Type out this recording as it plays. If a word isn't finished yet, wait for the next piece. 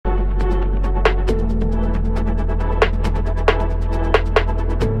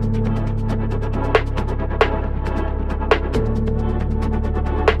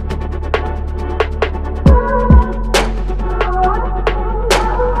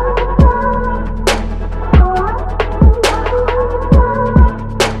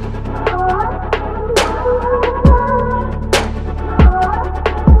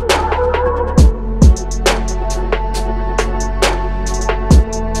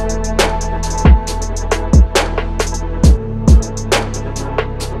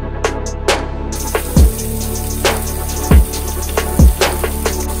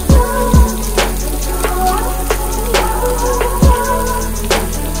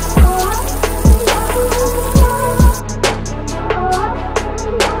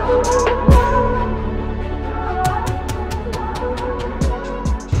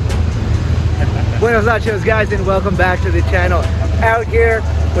Nachos, guys, and welcome back to the channel. Out here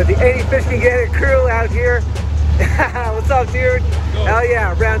with the 80 Fish Can Get It crew out here. What's up, dude? Hell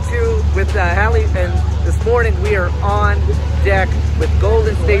yeah, round two with Hallie, and this morning we are on deck with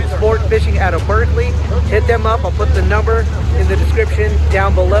Golden State Sport Fishing out of Berkeley. Hit them up. I'll put the number in the description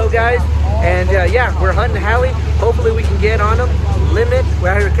down below, guys. And yeah, we're hunting Hallie. Hopefully we can get on them. Limit.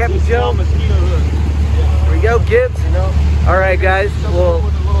 We're out here with Captain Joe. Here we go, Gibbs. All right, guys. We'll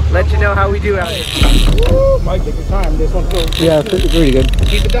let you know how we do out here. Woo, Mike, take your time. This one's cool. Yeah, it's pretty good.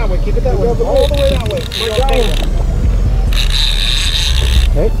 Keep it that way. Keep it that way. All the way that way.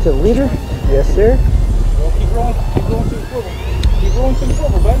 Okay, to the leader. Yes, sir. Well, keep rolling. Keep rolling to the swivel. Keep rolling to the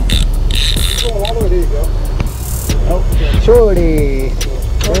swivel, bud. Keep rolling all the way. There you go. Oh, okay. Shorty.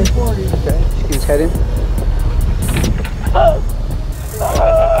 Okay. 40. Okay, keep his head in.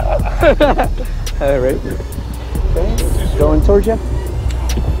 All right. Okay. Going towards you.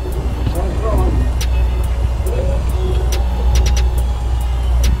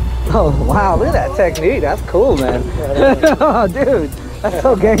 Oh wow, look at that technique. That's cool, man. Oh dude, that's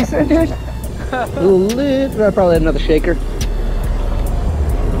so gangster, dude. Probably another shaker. Fish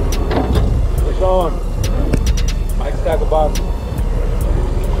on. Mikestacklebox.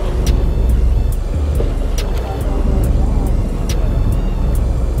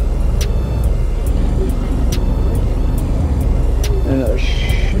 Another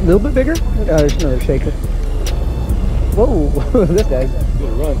little bit bigger. There's another shaker. Whoa, this guy's.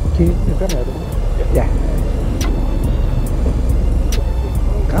 Good run. Can you grab another one? Yeah.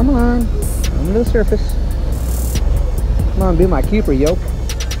 Come on. Come to the surface. Come on, be my keeper, yo. Here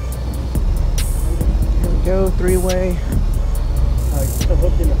we go, three-way. It's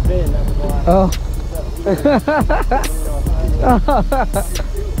hooked in the fin, that's why. Oh.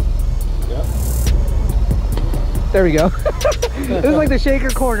 Yep. There we go. It was like the shaker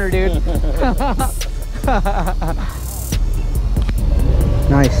corner, dude.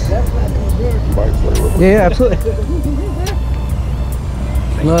 Nice. Yeah, absolutely.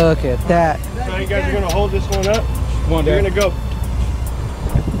 Look at that. So you guys are going to hold this one up. Come on, you're going to go.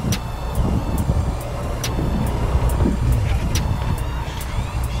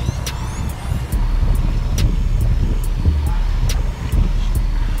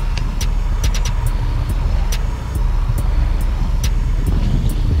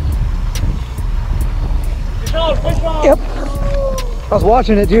 Yep. I was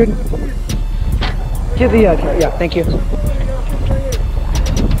watching it, dude. Get the yeah, thank you.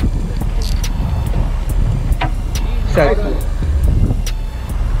 So,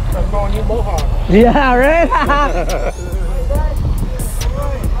 I'm going you mohawk. yeah, right?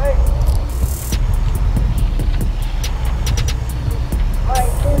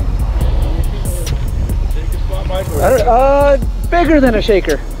 Bigger than a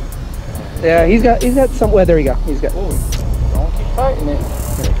shaker. Yeah, he's got some. Well, there you go. He's got. Don't keep tighten it.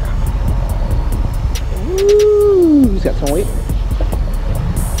 Woo! He's got some weight.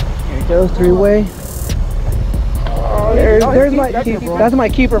 Here he goes, three-way. Oh, There's my keeper. That's my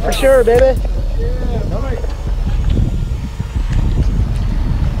keeper for sure, baby.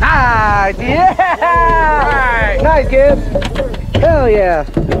 Nice, yeah! Nice, Gibbs. Hell yeah!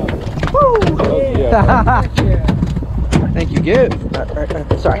 Woo! Yeah. Thank you, Gibbs.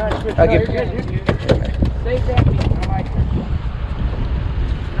 Sorry, I'll give.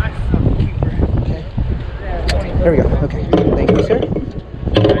 There we go. Okay. Thank you, sir.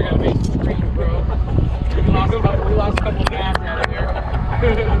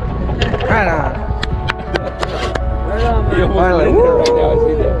 Right on. Finally.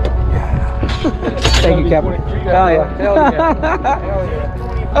 Thank you, Captain. Hell yeah. Hell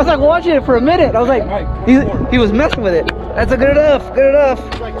yeah. I was like watching it for a minute. I was like, he was messing with it. That's a good enough. Good enough.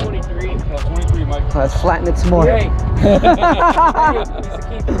 It's like 23. 23, Mike. Let's flatten it some more. Hey. That's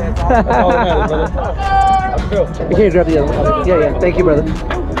all that matters, brother. Let's go. You can't grab the other one. Yeah, yeah. Thank you, brother.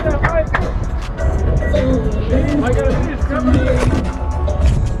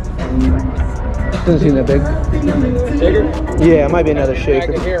 Doesn't seem that big. Shaker? Yeah, it might be another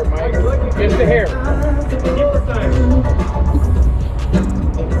shaker. Back the hair, Mike. Just the hair.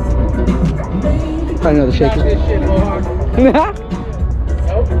 Probably another shaker.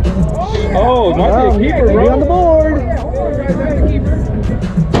 Oh, might be a keeper, bro. Be on the board.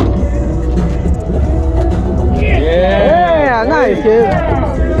 Yeah, nice, kid.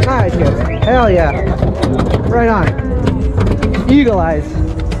 Nice, kid. Hell yeah. Right on. Eagle eyes.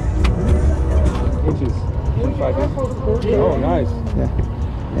 Inches. 25 inches. Oh, nice. Yeah.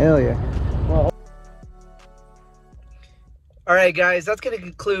 Hell yeah. All right, guys, that's going to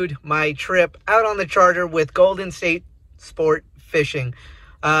conclude my trip out on the charter with Golden State Sport Fishing.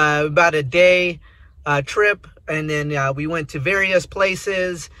 About a day trip, and then we went to various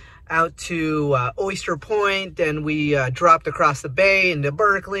places out to Oyster Point, and we dropped across the bay into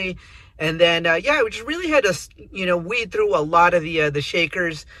Berkeley. And then, yeah, we just really had to, you know, weed through a lot of the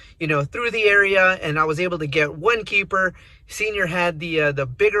shakers, you know, through the area. And I was able to get one keeper. Senior had the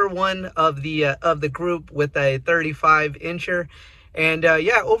bigger one of the group with a 35-incher. And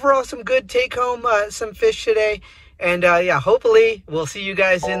yeah, overall some good take home, some fish today. And yeah, hopefully we'll see you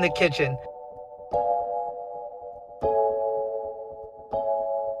guys in the kitchen.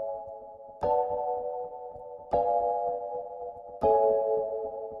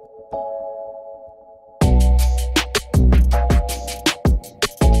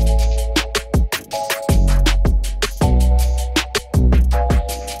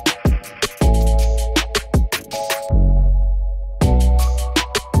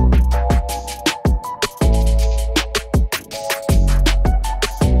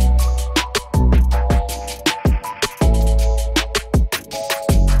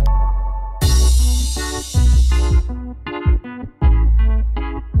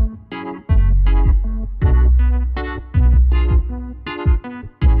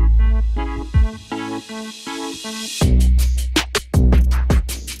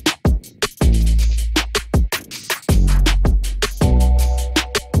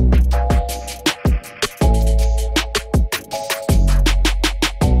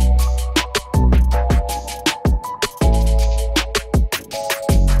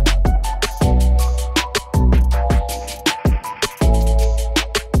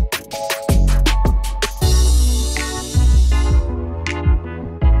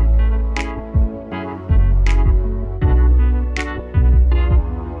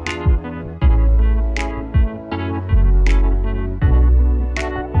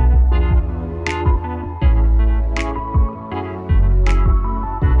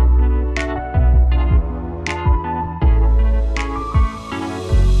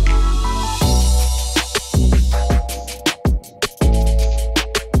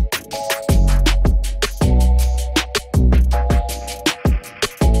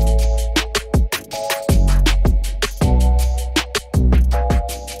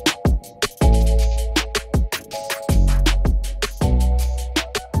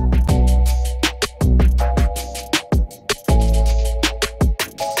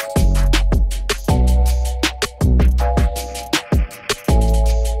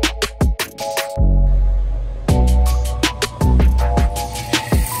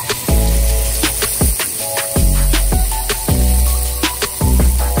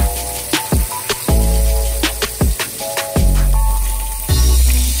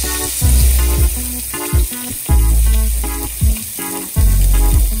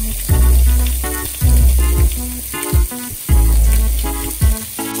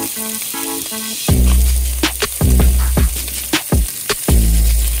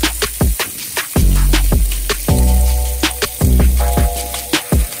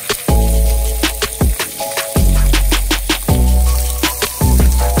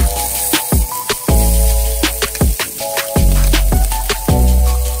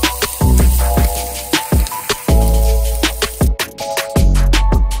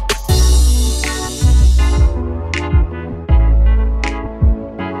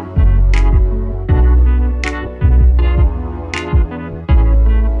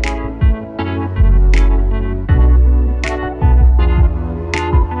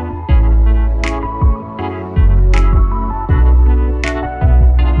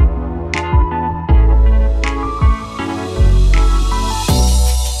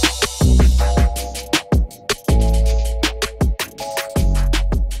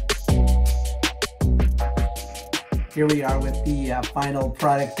 Here we are with the final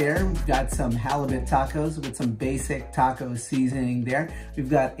product there. We've got some halibut tacos with some basic taco seasoning there. We've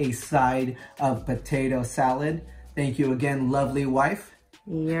got a side of potato salad. Thank you again, lovely wife.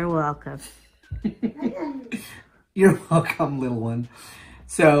 You're welcome. You're welcome, little one.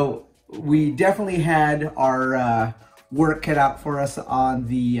 So we definitely had our work cut out for us on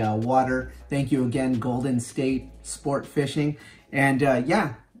the water. Thank you again, Golden State Sport Fishing. And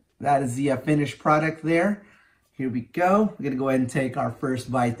yeah, that is the finished product there. Here we go. We're gonna go ahead and take our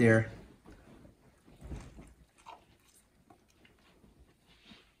first bite there.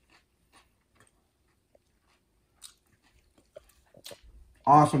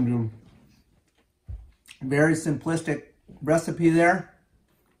 Awesome, dude. Very simplistic recipe there.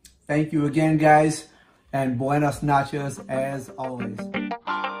 Thank you again, guys, and buenos nachos as always.